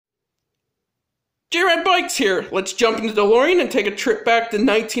J-Rad Bikes here. Let's jump into the DeLorean and take a trip back to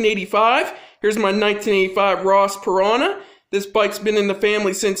 1985. Here's my 1985 Ross Piranha. This bike's been in the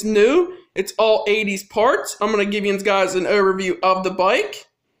family since new. It's all 80s parts. I'm going to give you guys an overview of the bike.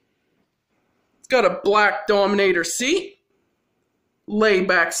 It's got a black Dominator seat,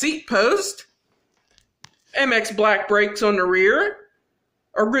 layback seat post, MX black brakes on the rear,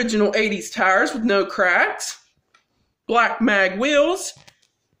 original 80s tires with no cracks, black mag wheels,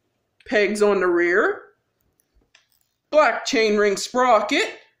 pegs on the rear, black chainring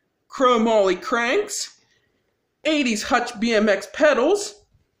sprocket, chrome ollie cranks, 80s Hutch BMX pedals,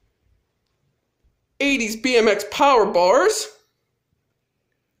 80s BMX power bars,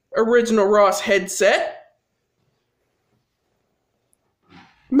 original Ross headset,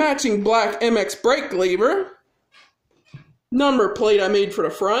 matching black MX brake lever, number plate I made for the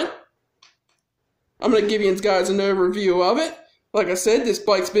front. I'm going to give you guys an overview of it. Like I said, this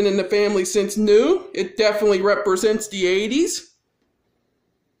bike's been in the family since new. It definitely represents the 80s.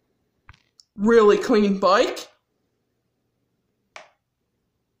 Really clean bike.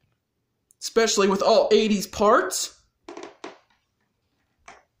 Especially with all 80s parts.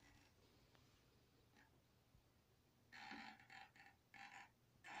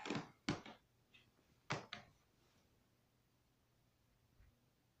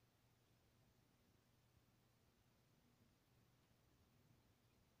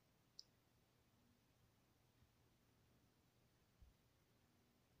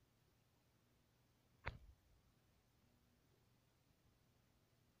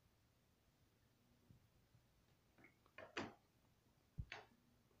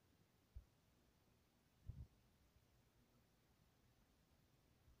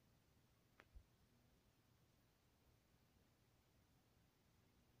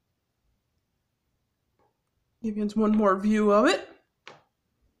 Give you one more view of it.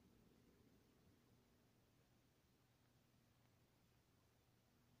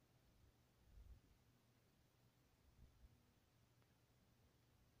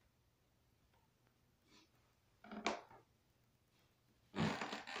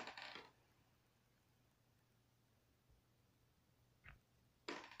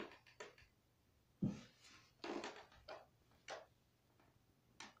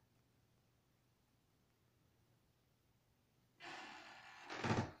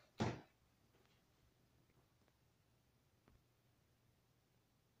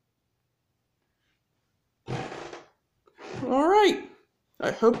 Alright,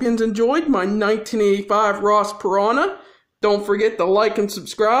 I hope you enjoyed my 1985 Ross Piranha. Don't forget to like and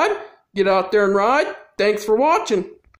subscribe. Get out there and ride. Thanks for watching.